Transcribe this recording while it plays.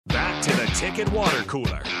Back to the Ticket Water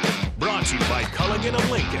Cooler. Brought to you by Culligan of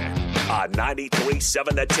Lincoln on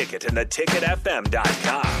 93.7 The Ticket and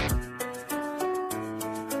theticketfm.com.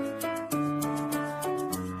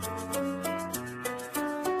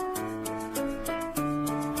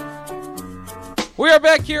 We are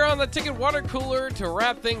back here on the Ticket Water Cooler to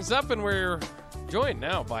wrap things up, and we're joined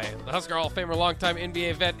now by the Husker Hall of Famer, longtime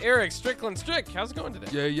NBA vet Eric Strickland. Strick, how's it going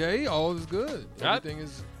today? Yay, all is good.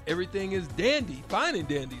 Everything is dandy, fine and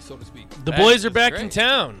dandy, so to speak. The boys are back in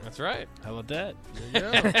town. That's right. How about that?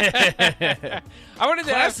 Yeah. I wanted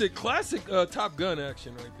to ask. Classic Top Gun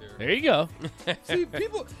action right there. There you go. See,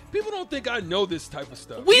 people don't think I know this type of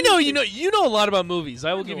stuff. We know you know a lot about movies.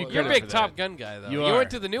 I will give you You're a credit big for that. Top Gun guy, though. You You are. went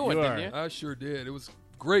to the new one, You didn't are. you? I sure did. It was a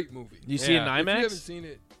great movie. You see it in Yeah. IMAX? If you haven't seen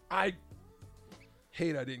it, I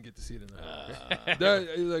hate I didn't get to see it in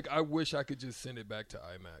IMAX. I wish I could just send it back to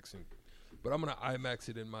IMAX, but I'm gonna IMAX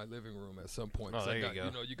it in my living room at some point. Oh, there you go.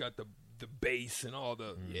 You got the bass and all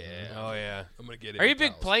the Oh, yeah. I'm gonna get it. Are you a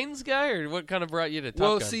big planes guy, or what kind of brought you to Top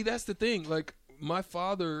Well, Gun? see, that's the thing. Like, my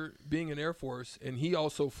father being in Air Force, and he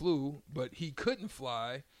also flew, but he couldn't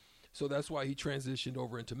fly, so that's why he transitioned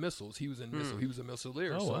over into missiles. He was in missile. He was a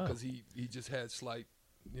missileer, wow. because he just had slight,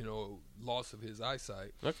 loss of his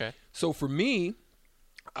eyesight. Okay. So for me,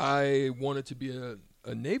 I wanted to be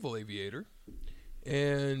a naval aviator,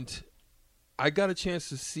 and I got a chance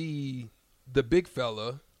to see the big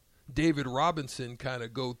fella, David Robinson, kind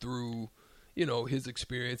of go through, his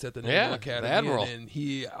experience at the Naval Academy. the Admiral. And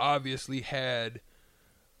he obviously had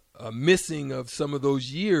a missing of some of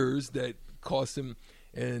those years that cost him.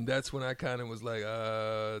 And that's when I kind of was like,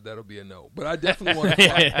 that'll be a no. But I definitely want to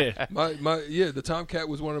fly. The Tomcat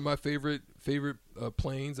was one of my favorite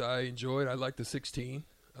planes I enjoyed. I liked the 16.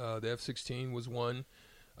 The F-16 was one.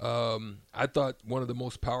 I thought one of the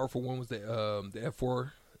most powerful one was the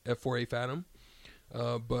F-4A Phantom.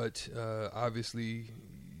 But obviously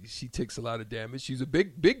she takes a lot of damage. She's a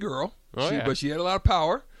big girl, but she had a lot of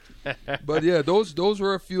power. But yeah, those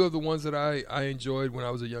were a few of the ones that I enjoyed when I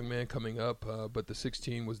was a young man coming up. But the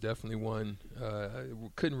 16 was definitely one. I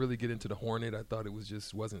couldn't really get into the Hornet. I thought it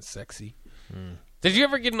wasn't sexy. Did you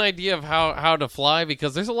ever get an idea of how to fly?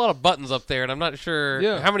 Because there's a lot of buttons up there, and I'm not sure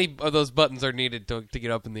how many of those buttons are needed to get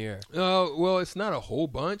up in the air. Well, it's not a whole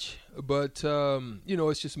bunch, but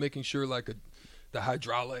it's just making sure the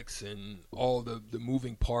hydraulics and all the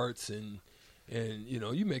moving parts and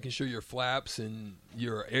you making sure your flaps and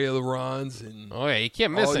your ailerons and you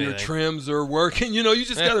can't miss all anything. your trims are working. You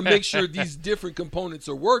just got to make sure these different components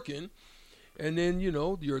are working. And then,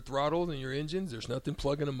 your throttles and your engines, there's nothing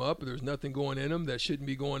plugging them up. There's nothing going in them that shouldn't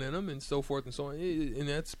be going in them, and so forth and so on. And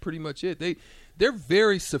that's pretty much it. They're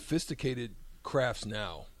very sophisticated crafts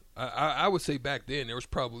now. I would say back then there was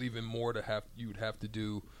probably even more you'd have to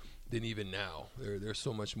do than even now. They're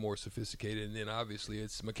so much more sophisticated, and then obviously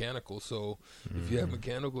it's mechanical. So if you have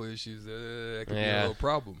mechanical issues, that could be a little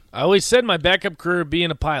problem. I always said my backup career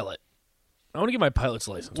being a pilot. I want to get my pilot's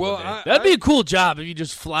license. Well, one day. That'd be a cool job if you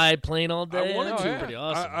just fly plane all day. I wanted to. Pretty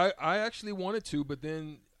awesome. I actually wanted to, but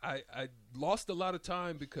then I lost a lot of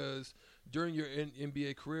time because during your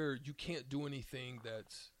NBA career, you can't do anything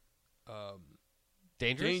that's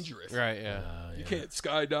dangerous. Right, yeah. You can't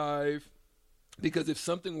skydive because if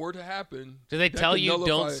something were to happen, Do they tell you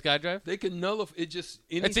don't skydive? They can nullify it. Just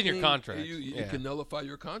anything. It's in your contract. You can nullify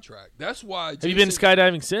your contract. That's why. Have you been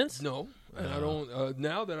skydiving since? No. And I don't.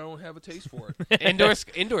 Now that I don't have a taste for it. Indoor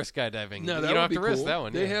skydiving. No, you that don't would have be to risk cool. that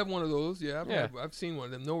one. They have one of those. Yeah, Yeah. I've seen one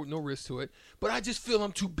of them. No risk to it. But I just feel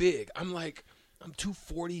I'm too big. I'm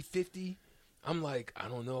 240, 50. I'm like, I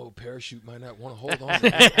don't know. Parachute might not want to hold on.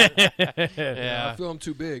 I feel I'm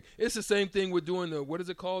too big. It's the same thing with doing what is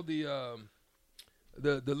it called? The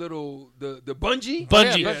bungee?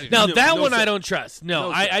 Bungee. bungee. Now, No, that no, one sir. I don't trust. No,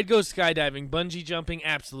 No, sir. I'd go skydiving. Bungee jumping,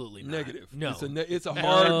 absolutely not. Negative. No. It's a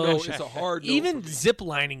hard no. It's a hard no. Even for me. zip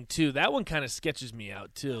lining, too. That one kind of sketches me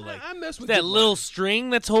out, too. Like I mess with that zip little lining. string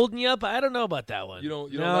that's holding you up. I don't know about that one. You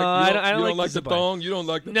don't no, like I don't like the zip lining. thong. You don't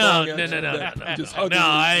like the No, thong. no, action no, that no. just No, hugging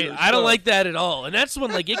your I don't stuff. like that at all. And that's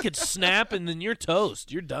when it could snap and then you're toast.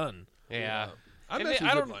 You're done. Yeah. I And mess I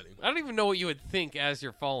with don't. zip lining. I don't even know what you would think as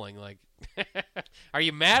you're falling. Like, are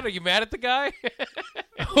you mad? Are you mad at the guy? Yay!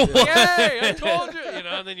 I told you.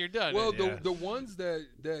 And then you're done. Well, the ones that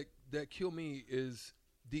kill me is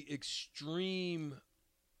the extreme.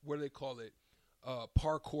 What do they call it?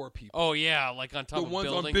 Parkour people. Oh yeah, like on top the of ones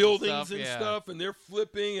buildings on buildings and stuff, yeah. stuff, and they're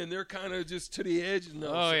flipping and they're kind of just to the edge. No,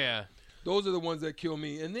 Oh so yeah. those are the ones that kill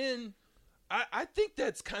me. And then I think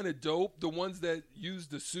that's kind of dope. The ones that use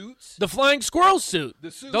the suits. The flying squirrel suit.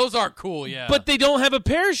 The suits. Those are cool, yeah. But they don't have a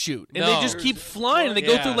parachute, and they No. just keep flying, and they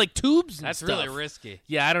go Yeah. through like tubes and That's stuff. really risky.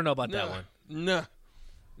 Yeah, I don't know about that one. Nah.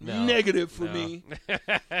 No. Negative for No. me.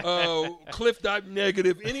 Cliff dive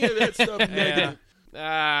negative. Any of that stuff negative.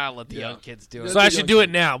 Let the young kids do it. So I should do it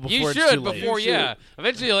now before You it's should too late. before, You yeah.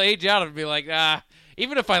 Eventually, you'll age out and be like,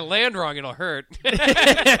 even if I land wrong, it'll hurt. And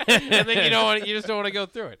then you just don't want to go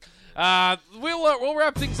through it. We'll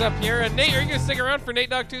wrap things up here. And Nate, are you gonna stick around for Nate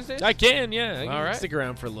Dog Tuesdays? I can, yeah. I can All right. stick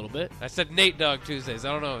around for a little bit. I said Nate Dog Tuesdays.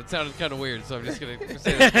 I don't know. It sounded kind of weird, so I'm just gonna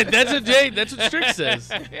say that. That's what Strick says.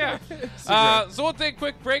 Yeah. So we'll take a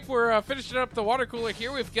quick break. We're finishing up the water cooler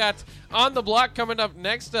here. We've got On the Block coming up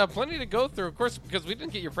next. Plenty to go through, of course, because we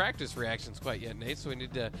didn't get your practice reactions quite yet, Nate. So we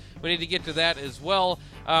need to get to that as well.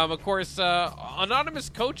 Of course, anonymous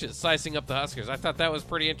coaches sizing up the Huskers. I thought that was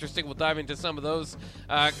pretty interesting. We'll dive into some of those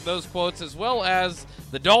quotes, as well as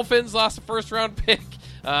the Dolphins lost a first-round pick.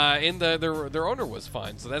 Their owner was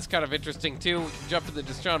fine, so that's kind of interesting too. We can jump to the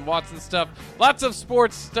Deshaun Watson stuff. Lots of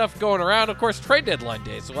sports stuff going around. Of course, trade deadline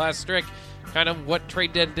day. So we'll ask Strick kind of what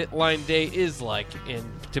trade deadline day is like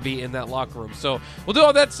to be in that locker room. So we'll do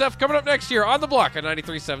all that stuff coming up next year on the Block on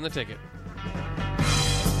 93.7 The Ticket.